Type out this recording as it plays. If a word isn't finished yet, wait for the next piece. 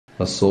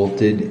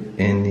assaulted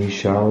in these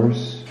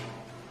showers.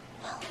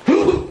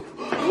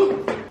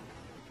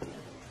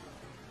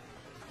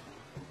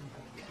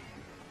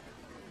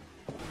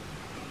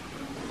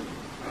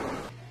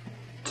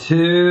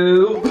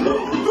 Two.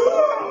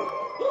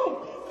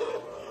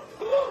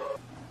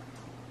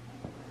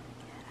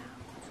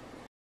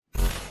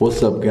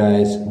 What's up,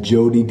 guys?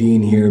 Jody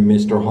Dean here,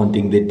 Mr.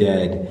 Hunting the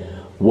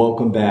Dead.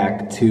 Welcome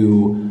back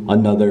to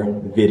another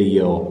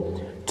video.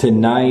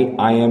 Tonight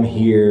I am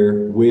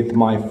here with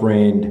my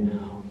friend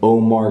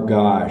Omar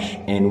Gosh,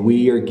 and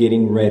we are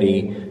getting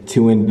ready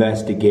to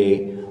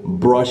investigate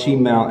Brushy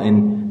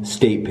Mountain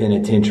State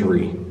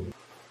Penitentiary.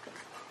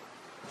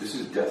 This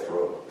is death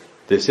row.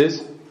 This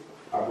is?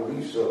 I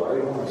believe so. I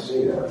didn't want to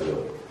say that,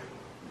 though.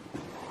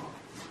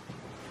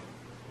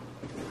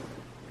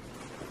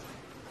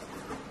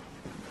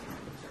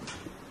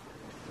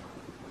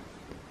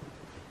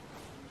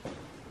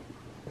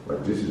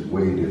 Like, this is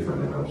way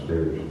different than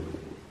upstairs.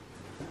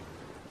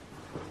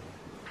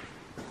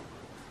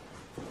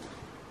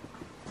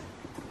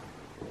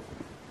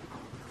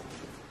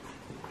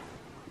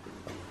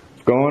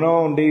 What's going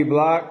on,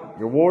 D-Block?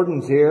 Your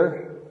warden's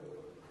here.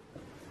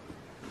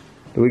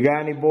 Do we got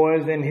any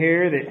boys in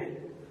here that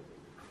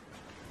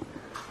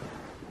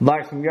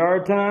like some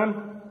yard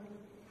time?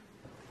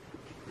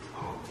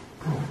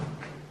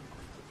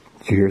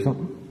 Did you hear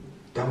something?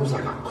 That was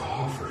like a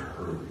cough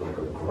or like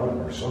a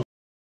grunt or something.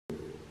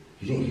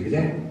 You didn't hear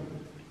that?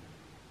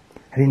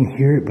 I didn't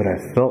hear it, but I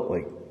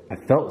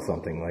felt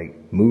something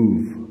like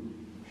move.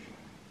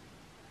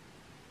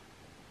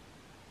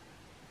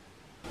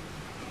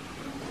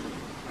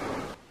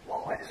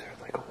 Whoa, is there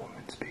like a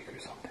woman speak or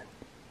something?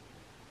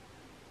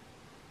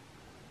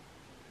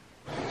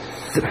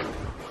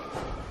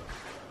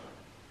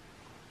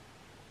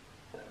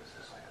 There was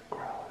just like a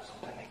growl or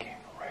something that came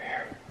from right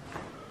here.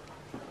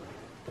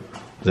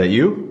 Is that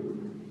you?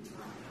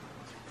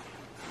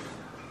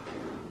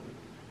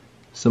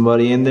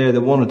 Somebody in there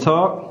that want to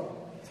talk?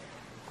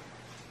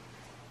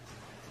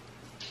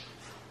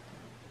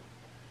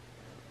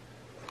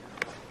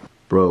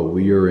 Bro,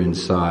 we are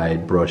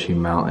inside Brushy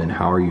Mountain.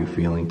 How are you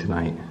feeling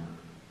tonight?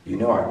 You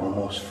know, I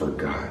almost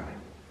forgot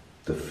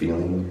the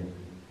feeling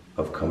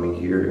of coming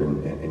here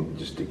and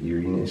just the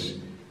eeriness.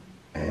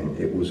 And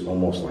it was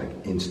almost like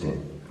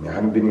instant. I mean, I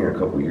haven't been here in a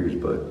couple of years,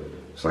 but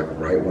it's like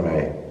right when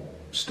I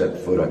stepped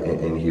foot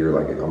in here,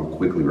 like I'm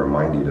quickly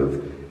reminded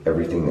of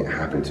everything that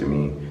happened to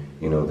me.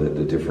 You know,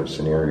 the different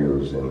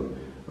scenarios, and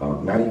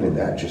not even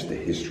that, just the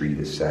history,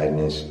 the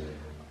sadness.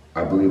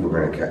 I believe we're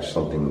going to catch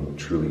something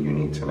truly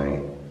unique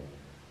tonight.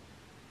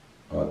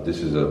 This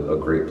is a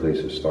great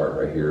place to start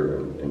right here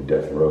in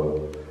death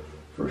row,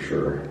 for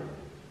sure.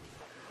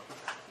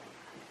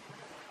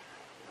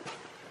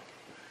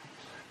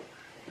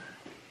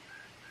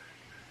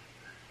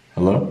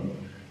 Hello?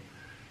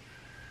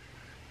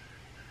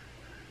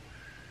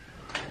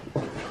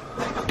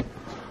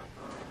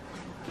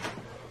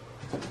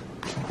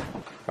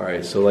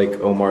 Alright, so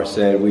like Omar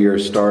said, we are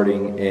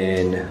starting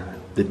in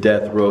the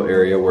death row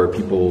area where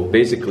people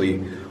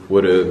basically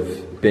would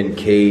have been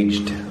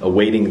caged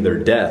awaiting their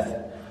death.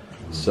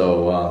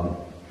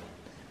 So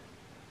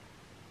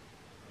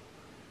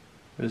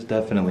there's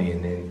definitely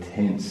an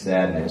intense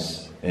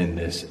sadness in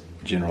this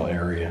general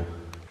area.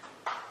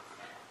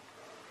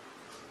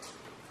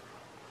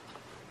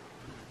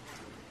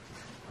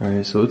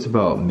 Alright, so it's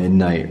about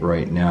midnight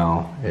right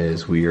now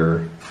as we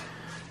are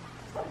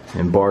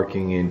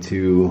embarking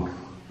into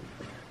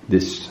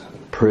this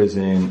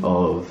prison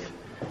of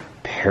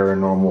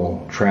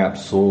paranormal trapped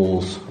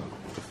souls.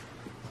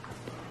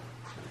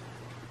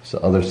 It's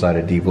the other side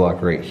of D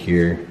Block right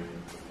here.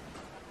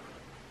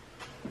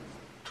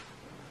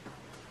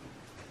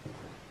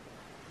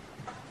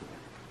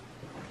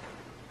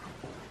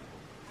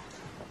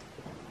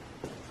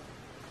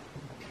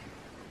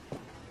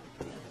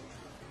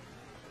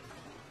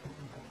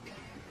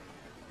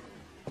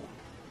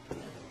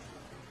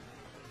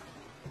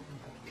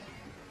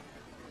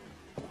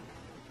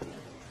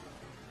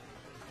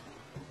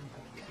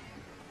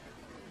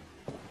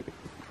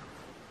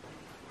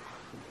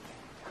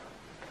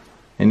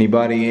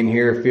 Anybody in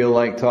here feel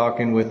like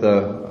talking with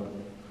the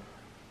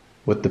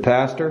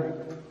pastor?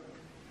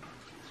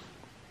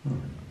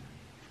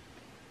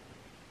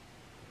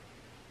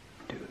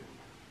 Dude,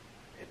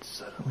 it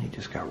suddenly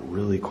just got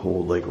really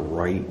cold, like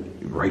right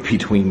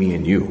between me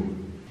and you.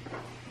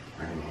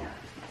 Right in here.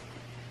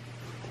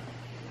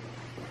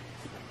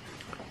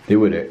 They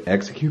would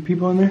execute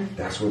people in there?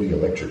 That's where the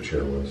electric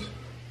chair was.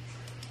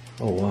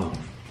 Oh wow.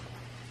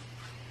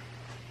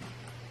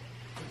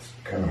 It's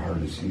kind of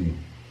hard to see.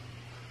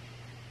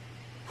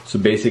 So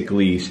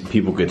basically,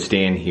 people could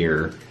stand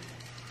here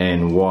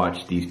and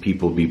watch these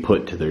people be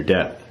put to their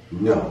death.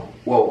 No.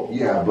 Well,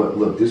 yeah, but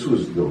look, this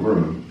was the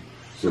room.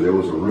 So there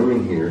was a room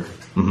in here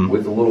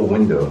with a little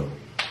window.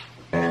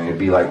 And it'd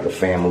be like the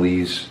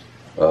families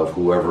of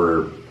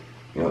whoever,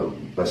 you know,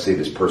 let's say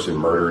this person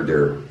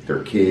murdered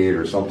their kid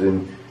or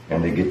something,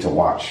 and they get to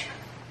watch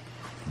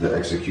the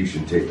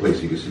execution take place.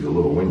 You can see the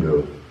little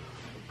window.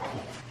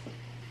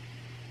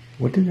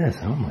 What did that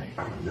sound like?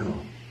 I don't know.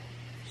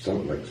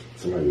 Something like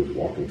somebody was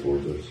walking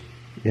towards us.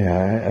 Yeah,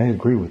 I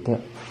agree with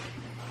that.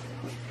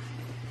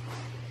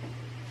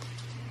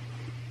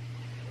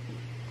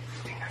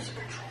 I think that's a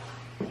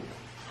controller.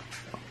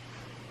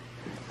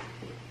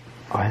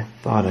 I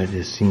thought I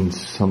just seen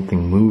something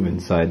move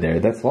inside there.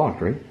 That's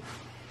locked, right?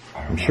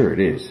 I'm sure it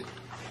is.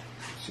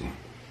 Let's see.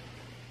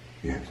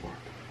 Yeah, it's locked.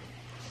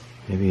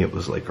 Maybe it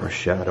was like our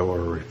shadow or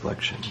a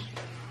reflection.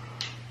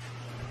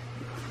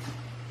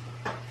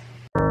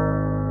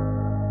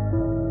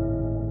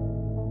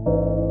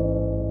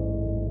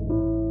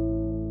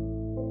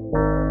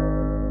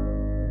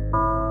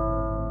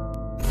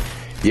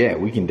 Yeah,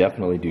 we can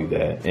definitely do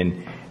that.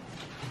 And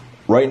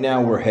right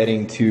now we're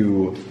heading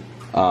to,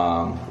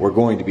 we're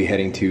going to be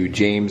heading to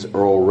James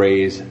Earl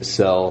Ray's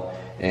cell,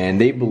 and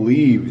they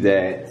believe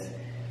that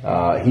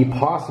he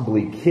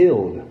possibly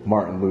killed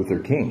Martin Luther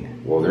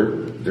King. Well,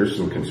 there's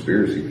some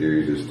conspiracy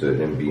theories as to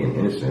him being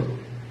innocent,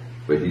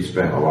 but he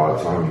spent a lot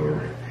of time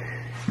here.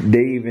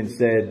 They even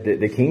said that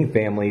the King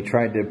family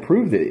tried to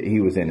prove that he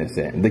was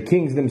innocent, the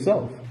Kings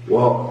themselves.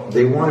 Well,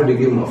 they wanted to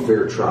give him a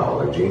fair trial,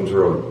 like James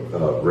Earl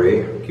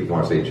Ray. I keep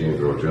wanting to say James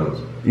Earl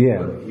Jones.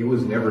 Yeah. But he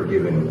was never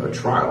given a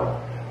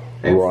trial.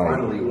 And Right.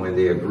 finally, when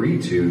they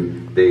agreed to,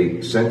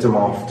 they sent him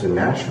off to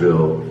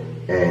Nashville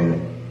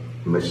and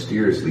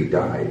mysteriously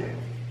died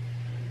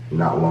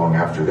not long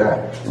after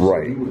that.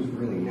 Right. So he was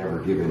really never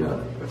given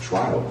a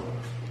trial.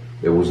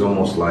 It was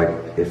almost like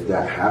if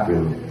that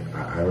happened,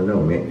 I don't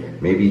know,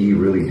 maybe he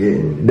really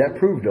didn't. That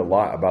proved a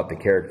lot about the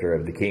character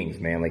of the Kings,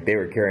 man. Like, they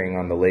were carrying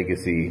on the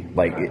legacy,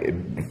 like,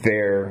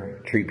 fair,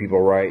 treat people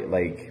right,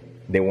 like,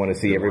 they want to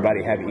see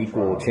everybody have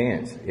equal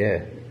chance.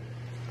 Yeah.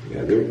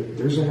 Yeah,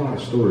 there's a lot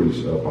of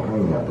stories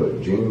behind that,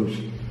 but James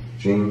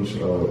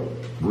Earl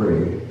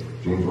Ray,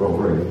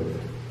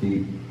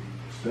 he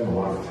spent a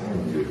lot of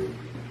time here.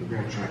 We're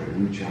gonna try to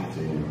reach out to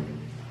him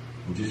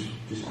and just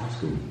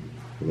ask him,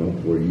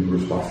 were you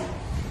responsible?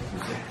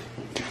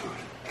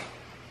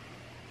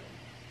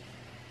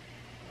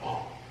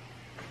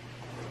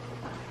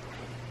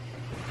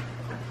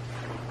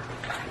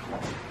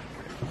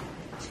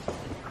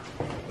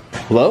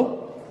 Hello?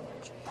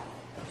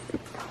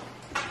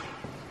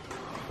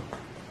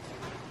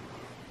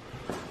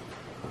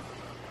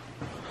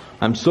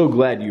 I'm so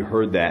glad you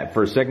heard that.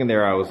 For a second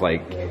there, I was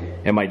like,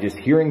 am I just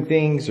hearing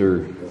things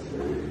or?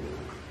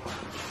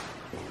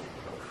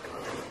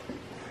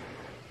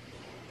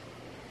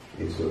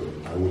 Okay, so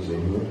I was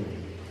in here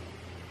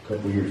a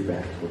couple years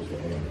back towards the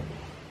end,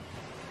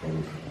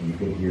 and you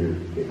can hear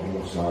it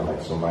almost sound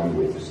like somebody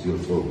with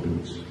steel-toed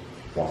boots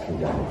walking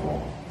down the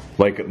hall.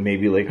 Like,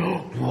 maybe like,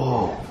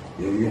 whoa.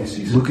 Yeah, you're gonna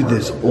see some Look at art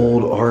this right there.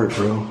 old art,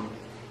 bro.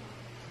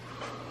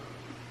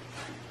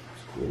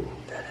 That's cool.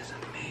 That is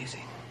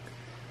amazing.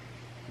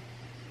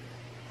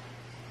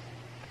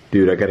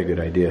 Dude, I got a good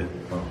idea.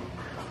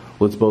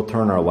 Let's both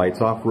turn our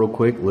lights off real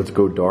quick. Let's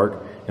go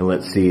dark and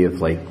let's see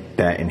if like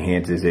that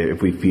enhances it,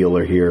 if we feel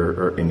or hear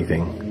or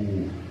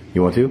anything.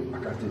 You want to? I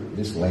got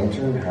this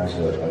lantern has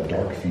a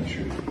dark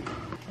feature.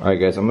 All right,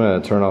 guys, I'm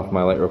gonna turn off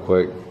my light real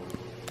quick.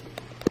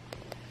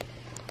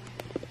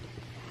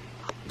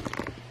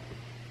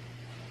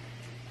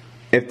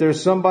 If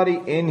there's somebody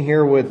in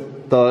here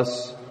with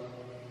us,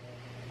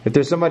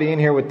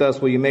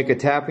 will you make a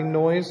tapping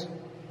noise?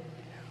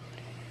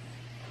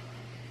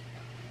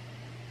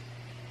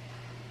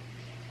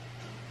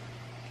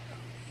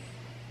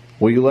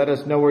 Will you let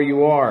us know where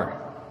you are?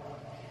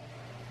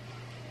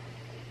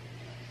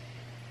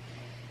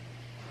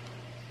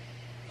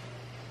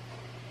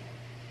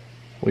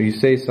 Will you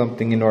say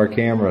something into our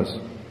cameras?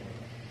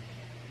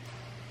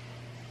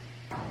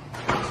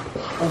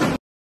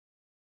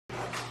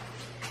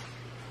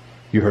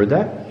 You heard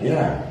that?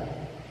 Yeah.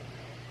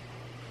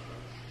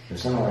 It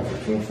sounded like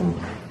it came from,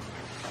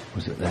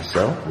 Was it that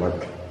cell?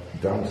 like,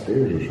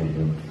 downstairs or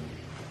something.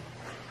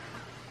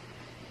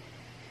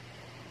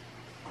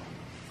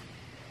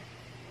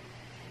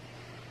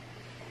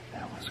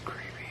 That was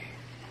creepy.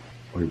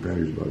 Oh, your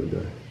battery's about to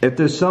die. If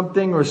there's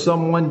something or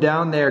someone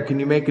down there, can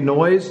you make a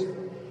noise?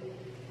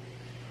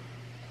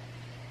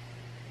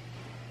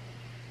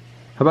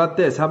 How about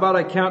this? How about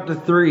I count to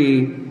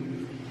 3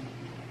 and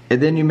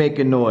then you make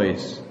a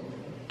noise?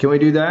 Can we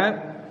do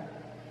that?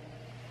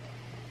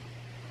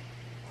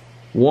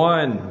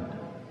 1,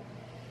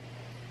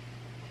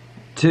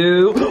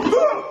 2,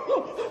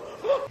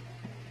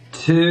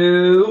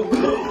 2.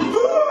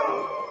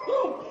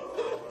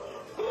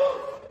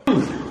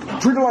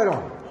 Turn the light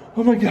on.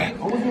 Oh my God.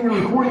 I wasn't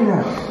even recording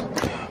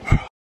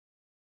that.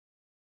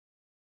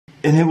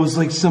 And it was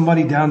like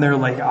somebody down there,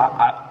 like,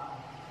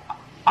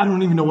 I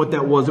don't even know what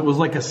that was. It was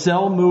like a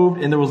cell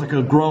moved and there was like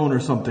a groan or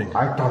something.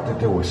 I thought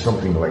that there was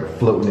something like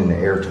floating in the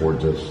air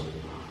towards us.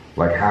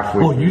 Like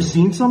halfway. Oh, you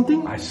seen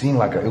something? I seen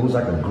like it was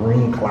like a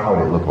green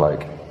cloud, it looked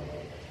like.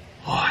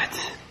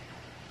 What?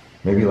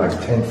 Maybe like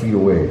 10 feet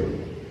away.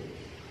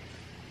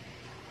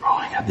 Bro,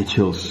 I got the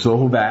chills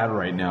so bad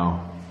right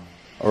now.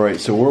 All right,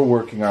 so we're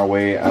working our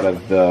way out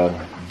of the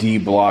D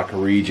block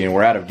region.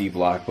 We're out of D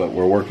block, but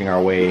we're working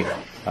our way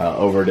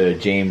over to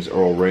James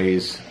Earl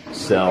Ray's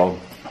cell.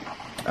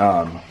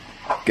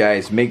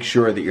 Guys, make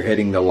sure that you're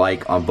hitting the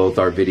like on both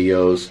our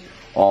videos.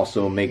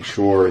 Also, make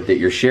sure that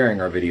you're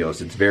sharing our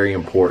videos. It's very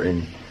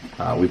important.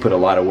 We put a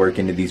lot of work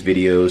into these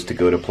videos to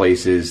go to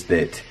places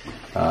that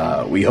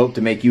we hope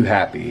to make you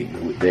happy,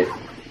 that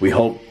we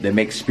hope that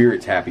make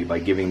spirits happy by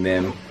giving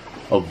them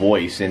a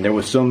voice. And there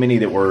was so many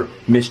that were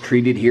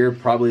mistreated here,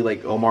 probably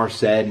like Omar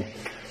said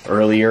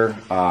earlier.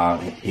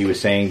 He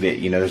was saying that,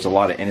 you know, there's a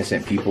lot of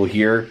innocent people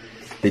here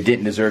that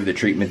didn't deserve the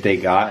treatment they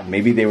got.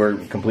 Maybe they were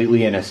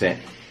completely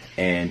innocent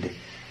and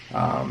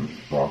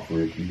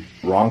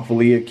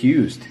wrongfully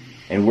accused.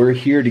 And we're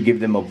here to give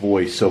them a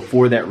voice. So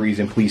for that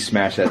reason, please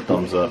smash that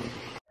thumbs up.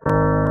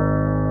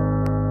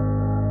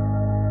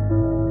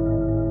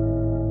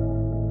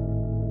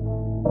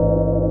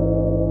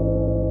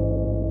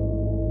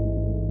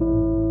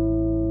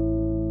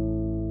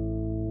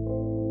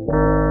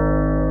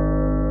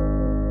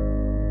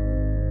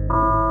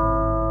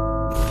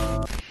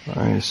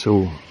 Alright,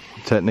 so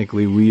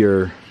technically we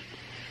are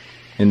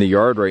in the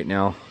yard right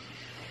now.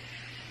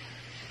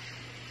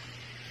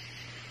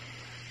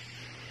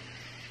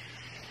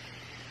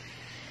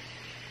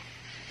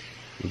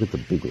 Look at the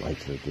big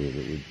lights right there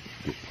that would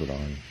get put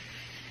on.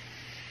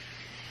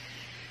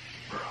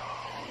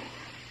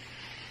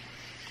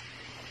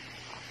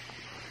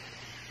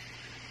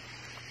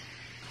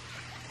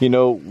 You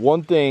know,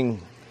 one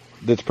thing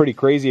that's pretty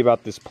crazy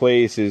about this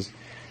place is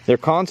they're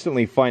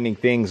constantly finding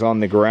things on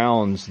the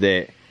grounds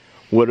that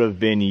would have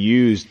been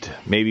used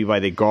maybe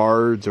by the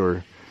guards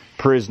or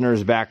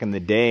prisoners back in the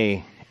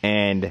day.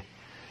 And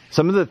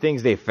some of the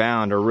things they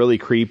found are really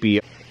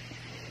creepy.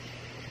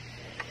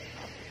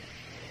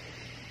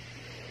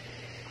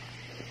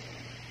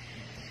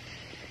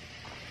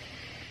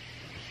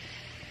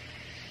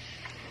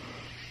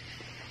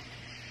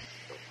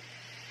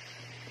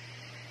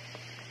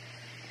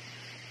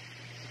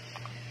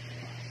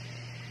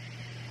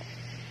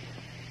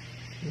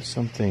 There's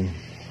something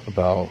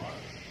about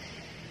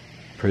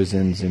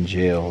prisons and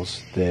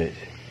jails that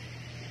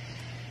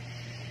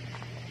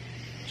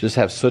just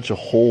have such a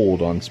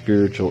hold on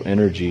spiritual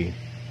energy,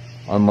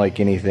 unlike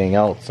anything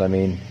else. I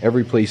mean,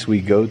 every place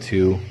we go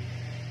to,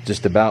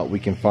 just about, we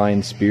can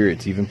find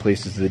spirits, even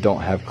places that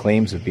don't have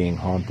claims of being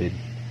haunted.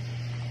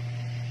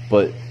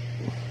 But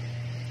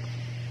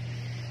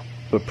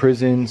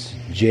prisons,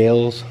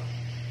 jails,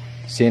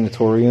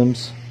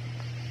 sanatoriums,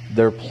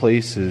 they're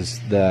places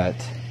that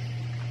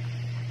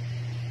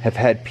have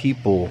had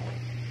people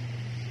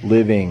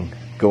living,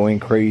 going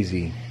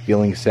crazy,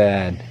 feeling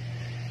sad,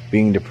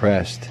 being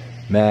depressed,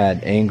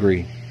 mad,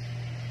 angry,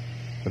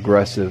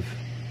 aggressive.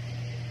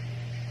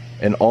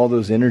 And all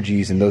those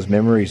energies and those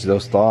memories,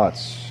 those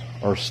thoughts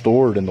are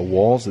stored in the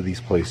walls of these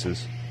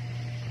places.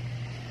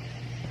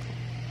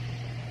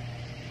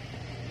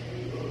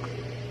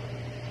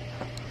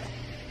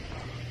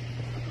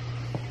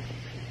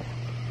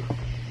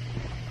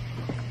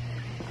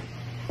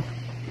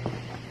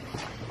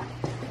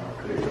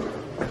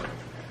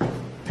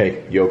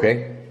 Hey, you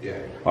okay? Yeah.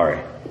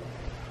 Alright.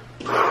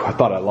 I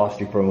thought I lost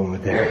you for a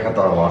moment there. Yeah, I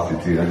thought I lost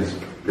it too. I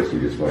guess we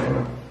just went in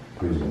a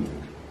prison.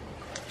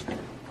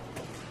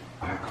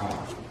 I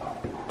called.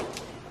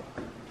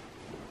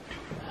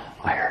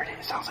 I heard it.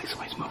 It sounds like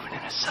somebody's moving in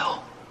a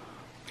cell.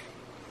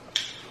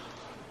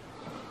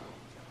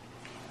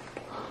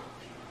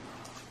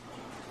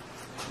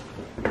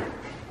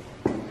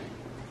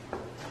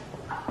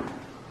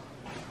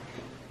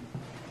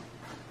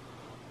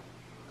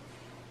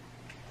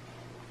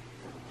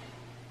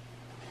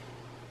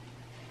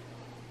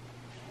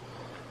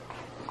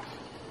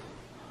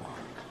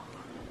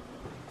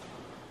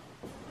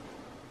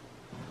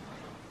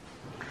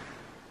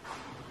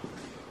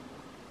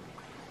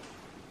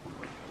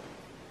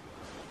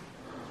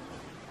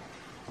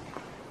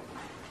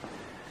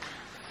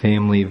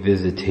 Family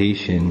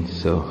visitation,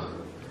 so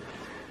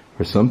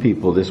for some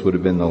people this would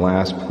have been the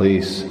last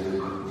place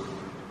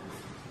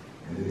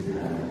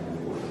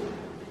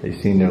they've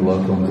seen their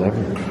loved ones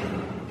ever.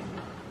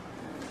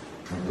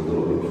 Like the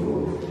little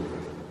info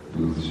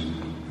booths.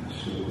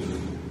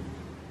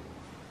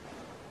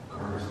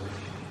 Cars.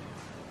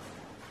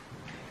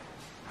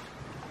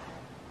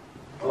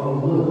 Oh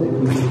look,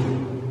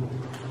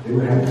 they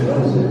would have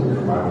guns that would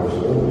come out of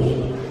those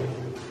holes.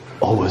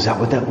 Oh, is that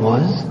what that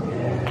was?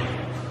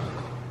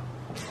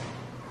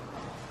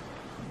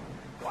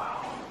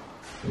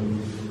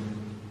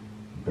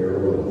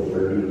 Barrel of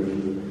 30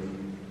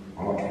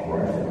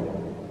 rifle.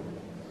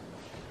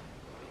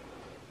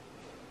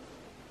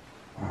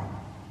 Wow.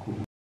 Cool.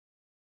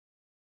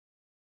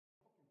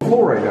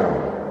 Floor right now.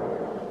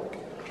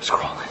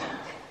 Scrolling.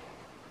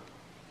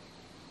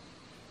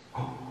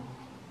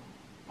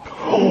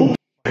 Oh,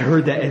 I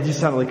heard that. It just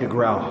sounded like a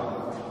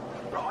growl.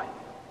 Bro.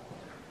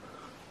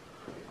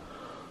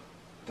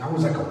 That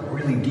was like a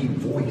really deep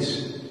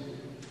voice.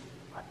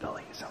 My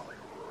belly is out like.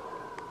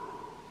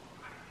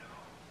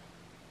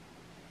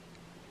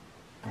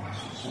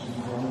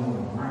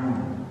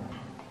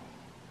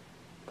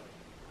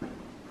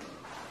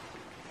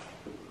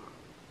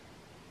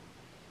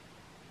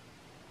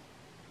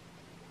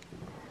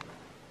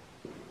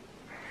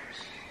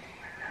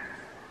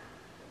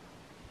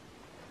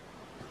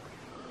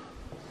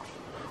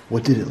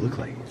 What did it look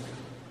like?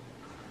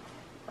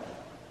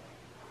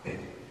 It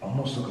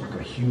almost looked like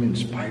a human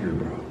spider,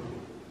 bro.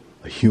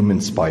 A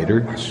human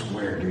spider? I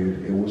swear,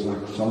 dude. It was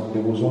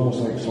almost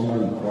like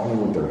somebody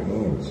crawling with their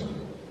hands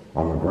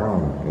on the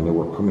ground, and they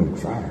were coming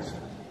fast.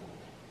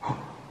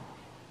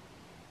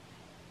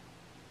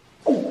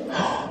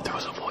 Oh, there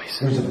was a voice.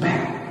 There's a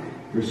bat.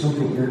 There's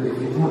something here.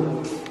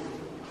 Look.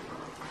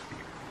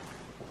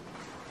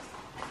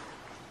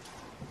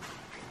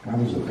 That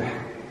was a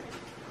bat.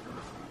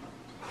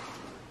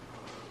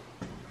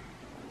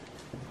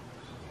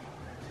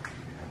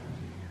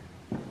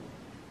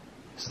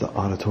 Is the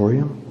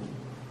auditorium?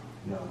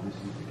 No, this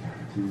is the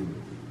cafeteria.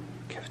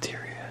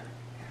 Cafeteria.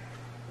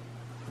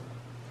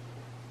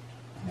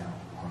 Now,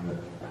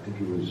 I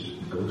think it was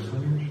Ghost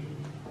Hunters.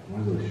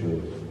 One of those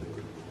shows.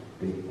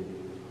 They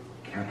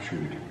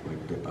captured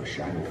like a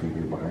shadow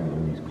figure behind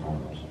one of these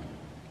columns.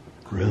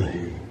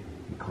 Really?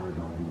 He carved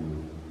onto.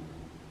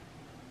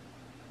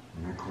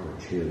 And I caught a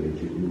chair. They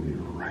kept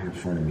moving right in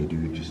front of me,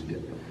 dude. Just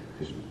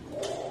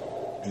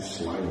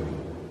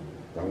sliding.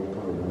 That was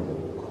probably one of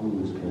the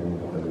coolest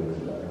paranormal evidence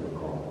that I ever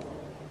caught.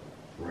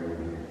 Right in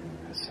here.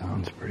 That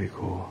sounds pretty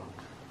cool.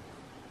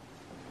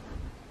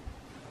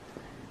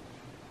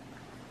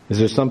 Is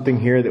there something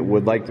here that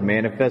would like to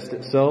manifest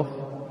itself?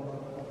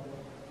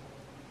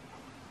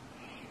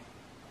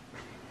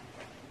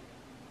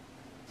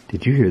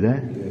 Did you hear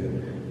that?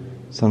 Yeah.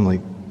 Sounded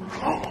like,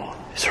 oh,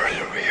 it's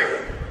right over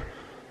here.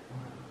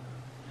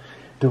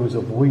 There was a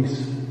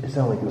voice. It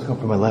sounded like it was coming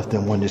from my left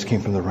and one just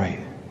came from the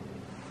right.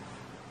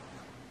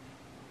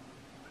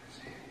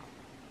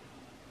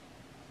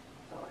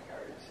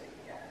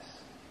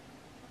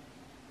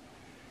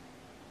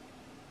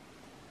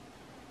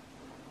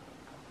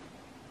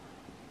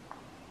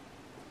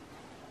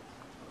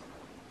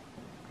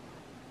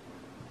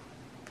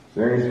 Is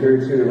there any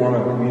spirits here that want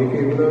to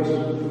communicate with us?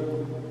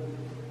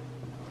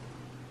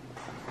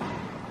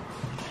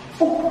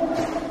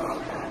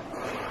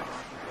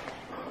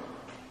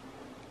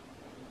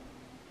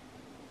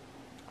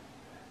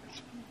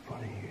 It's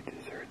funny, you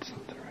just heard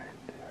something right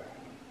there.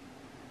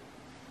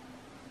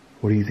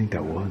 What do you think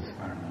that was?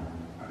 I don't know.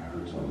 I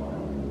heard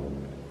something.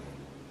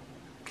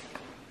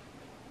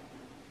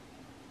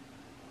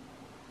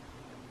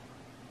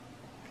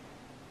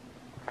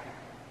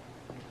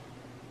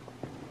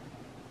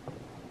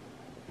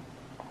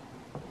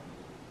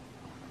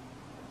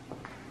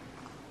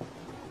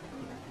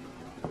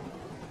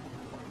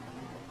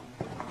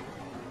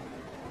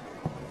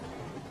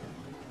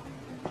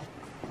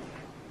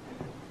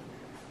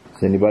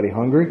 Is anybody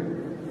hungry?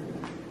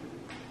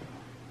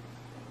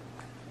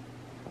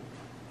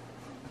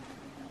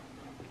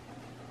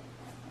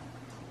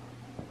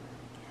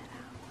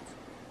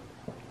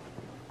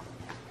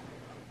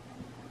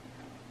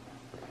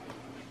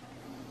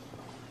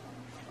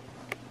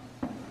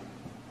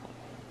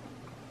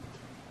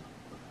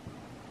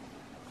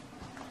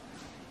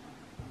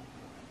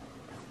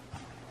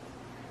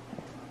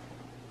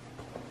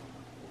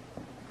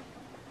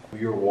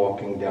 We were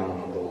walking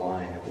down the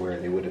line where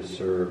they would have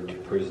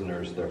served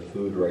prisoners their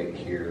food right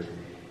here,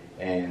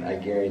 and I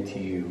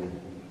guarantee you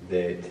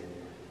that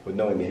with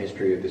knowing the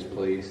history of this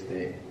place,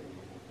 that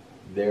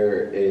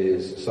there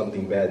is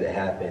something bad that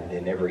happened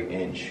in every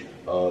inch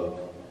of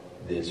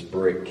this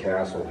brick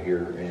castle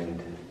here,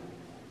 and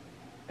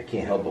I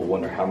can't help but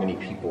wonder how many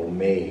people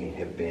may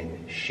have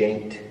been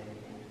shanked,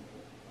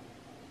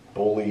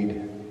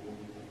 bullied,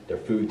 their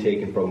food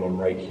taken from them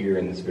right here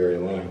in this very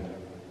line.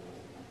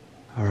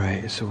 All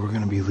right, so we're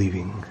going to be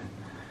leaving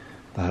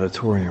the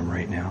auditorium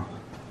right now.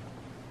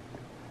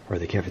 Or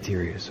the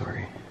cafeteria,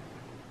 sorry.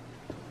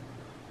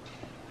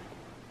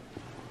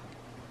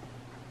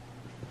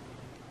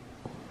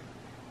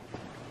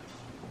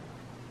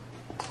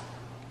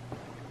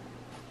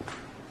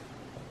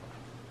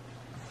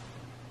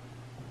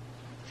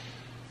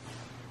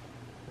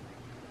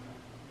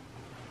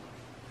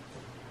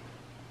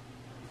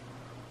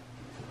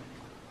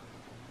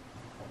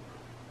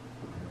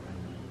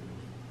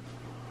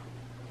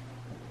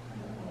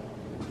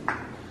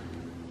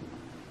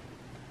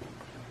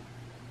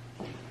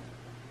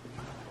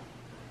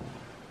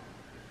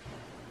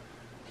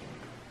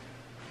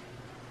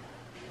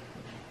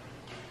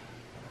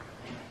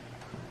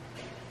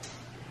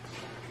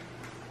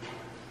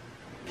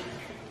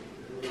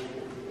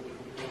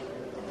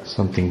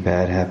 Something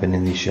bad happened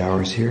in these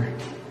showers here.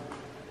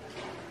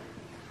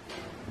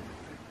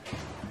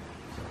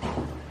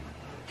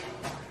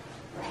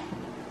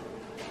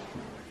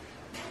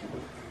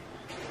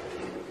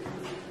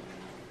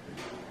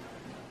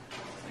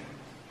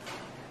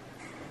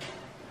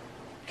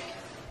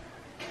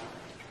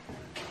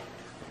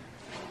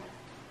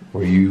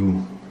 Were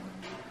you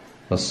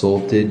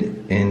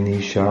assaulted in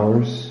these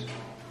showers?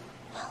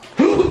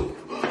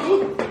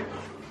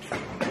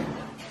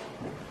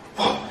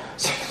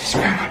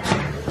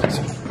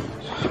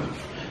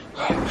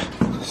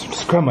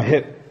 Grab my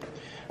hip.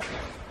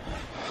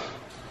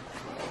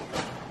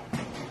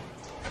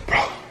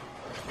 Bro.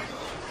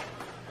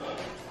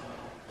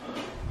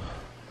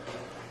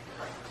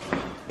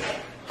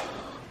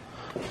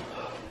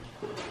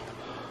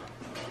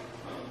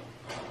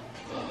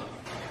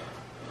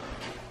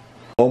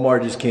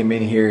 Omar just came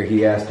in here.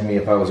 He asked me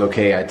if I was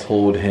okay. I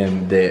told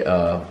him that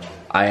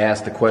I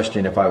asked the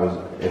question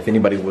if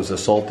anybody was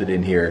assaulted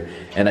in here,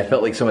 and I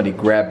felt like somebody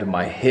grabbed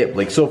my hip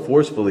like so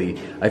forcefully.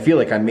 I feel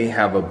like I may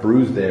have a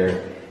bruise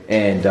there,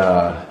 and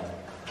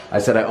I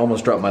said I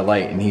almost dropped my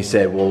light, and he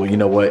said, well, you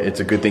know what? It's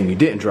a good thing you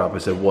didn't drop. I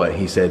said, what?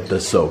 He said, the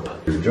soap.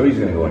 Jody's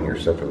gonna go in here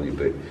separately,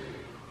 but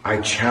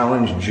I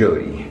challenged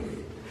Jody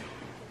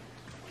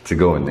to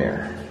go in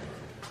there.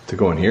 To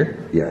go in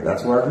here? Yeah,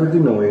 that's where I heard the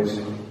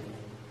noise.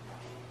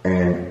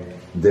 And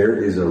there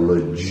is a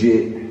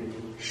legit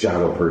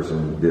shadow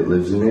person that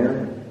lives in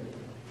there,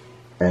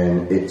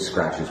 and it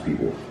scratches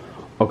people.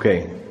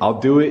 Okay,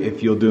 I'll do it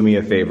if you'll do me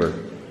a favor.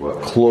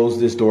 What? Close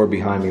this door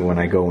behind me when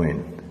I go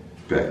in.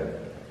 Okay.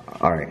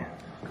 All right.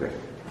 Okay.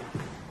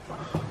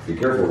 Be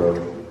careful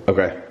though.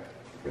 Okay.